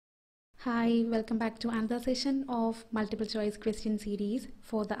Hi, welcome back to another session of multiple choice question series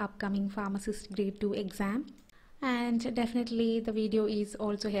for the upcoming Pharmacist Grade 2 exam. And definitely the video is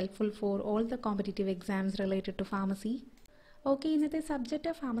also helpful for all the competitive exams related to pharmacy. Okay, in the subject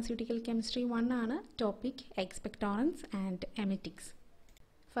of Pharmaceutical Chemistry 1 ആണ് topic Expectorants and Emetics.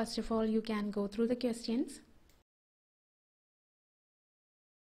 First of all, you can go through the questions.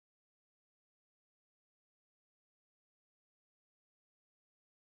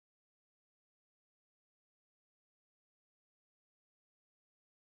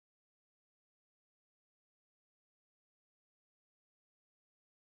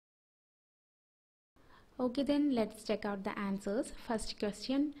 Okay, then let's check out the answers. First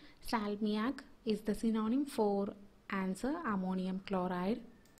question, salmiac is the synonym for answer ammonium chloride.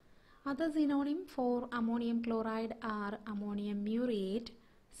 Other synonym for ammonium chloride are ammonium muriate,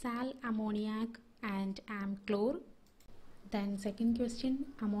 sal ammoniac and amchlor. Then second question,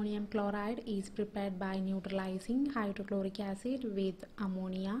 ammonium chloride is prepared by neutralizing hydrochloric acid with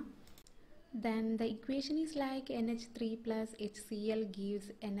ammonia. Then the equation is like NH3 plus HCl gives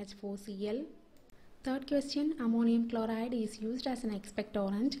NH4Cl. Third question, ammonium chloride is used as an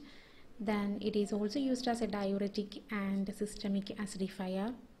expectorant. Then it is also used as a diuretic and systemic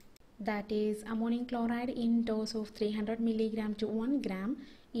acidifier. That is, ammonium chloride in dose of 300 mg to 1 gram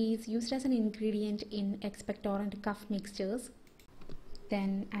is used as an ingredient in expectorant cough mixtures.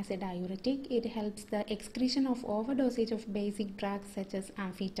 Then as a diuretic, it helps the excretion of overdosage of basic drugs such as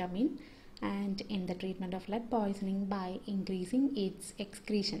amphetamine and in the treatment of lead poisoning by increasing its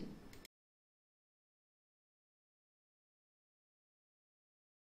excretion.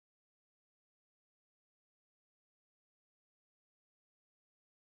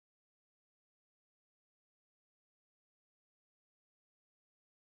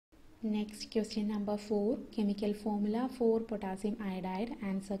 Next question number 4, chemical formula for potassium iodide,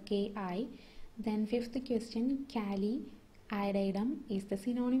 answer Ki. Then fifth question, kali iodidum is the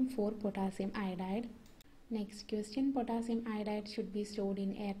synonym for potassium iodide. Next question, potassium iodide should be stored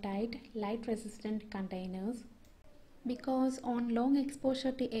in airtight, light resistant containers because on long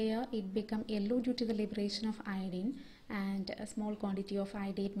exposure to air it becomes yellow due to the liberation of iodine and a small quantity of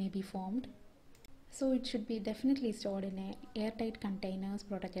iodate may be formed. So it should be definitely stored in airtight containers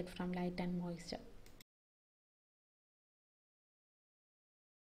protected from light and moisture.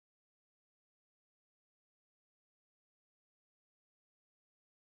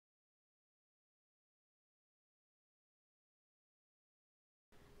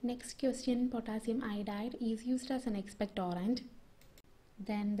 Next question, potassium iodide is used as an expectorant.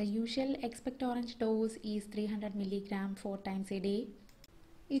 Then the usual expectorant dose is 300 mg 4 times a day.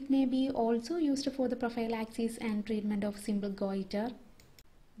 It may be also used for the prophylaxis and treatment of simple goiter.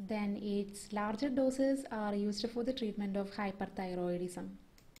 Then its larger doses are used for the treatment of hyperthyroidism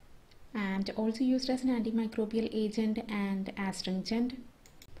and also used as an antimicrobial agent and astringent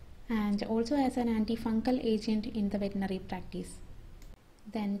and also as an antifungal agent in the veterinary practice.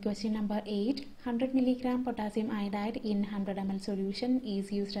 Then question number 8, 100 mg potassium iodide in 100 ml solution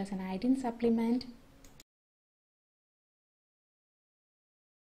is used as an iodine supplement.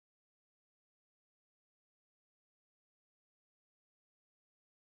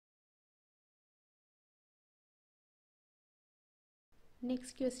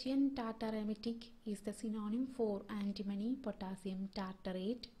 Next question, tartar emetic is the synonym for antimony potassium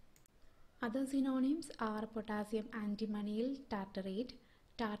tartarate. Other synonyms are potassium antimonyl tartarate,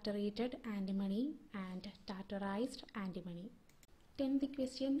 tartarated antimony and tartarized antimony. 10th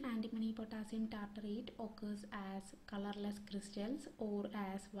question, antimony potassium tartarate occurs as colorless crystals or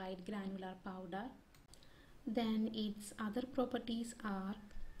as white granular powder. Then its other properties are,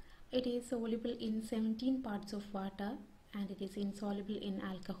 it is soluble in 17 parts of water and it is insoluble in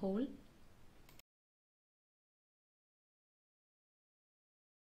alcohol.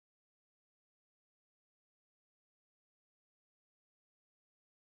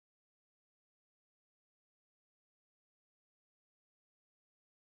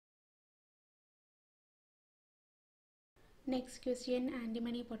 Next question,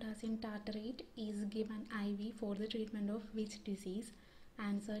 antimony potassium tartarate is given IV for the treatment of which disease?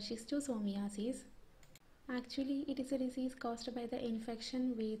 Answer, schistosomiasis. Actually, it is a disease caused by the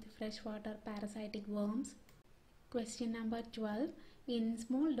infection with freshwater parasitic worms. Question number 12. In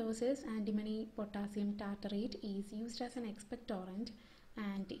small doses, antimony potassium tartarate is used as an expectorant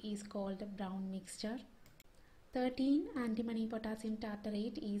and is called brown mixture. 13. Antimony potassium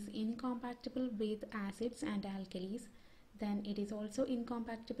tartarate is incompatible with acids and alkalis. Then it is also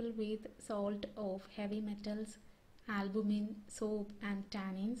incompatible with salt of heavy metals, albumin, soap and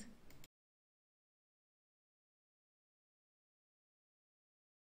tannins.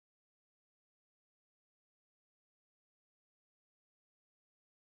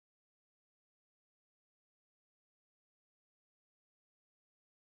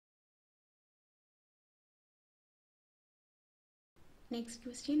 Next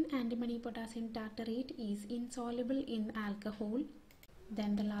question, antimony potassium tartarate is insoluble in alcohol.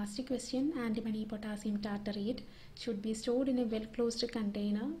 Then the last question, antimony potassium tartarate should be stored in a well closed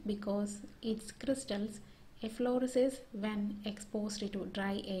container because its crystals effloresces when exposed to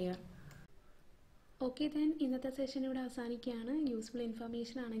dry air. Okay then, ഇന്നത്തെ session ഇവിടെ അവസാനിക്കുകയാണ്. Useful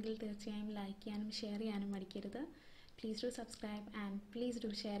information ആണെങ്കിൽ തീർച്ചയായും like ചെയ്യാനും share ചെയ്യാനും മടിക്കരുത്. Please do subscribe and please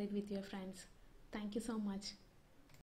do share it with your friends. Thank you so much.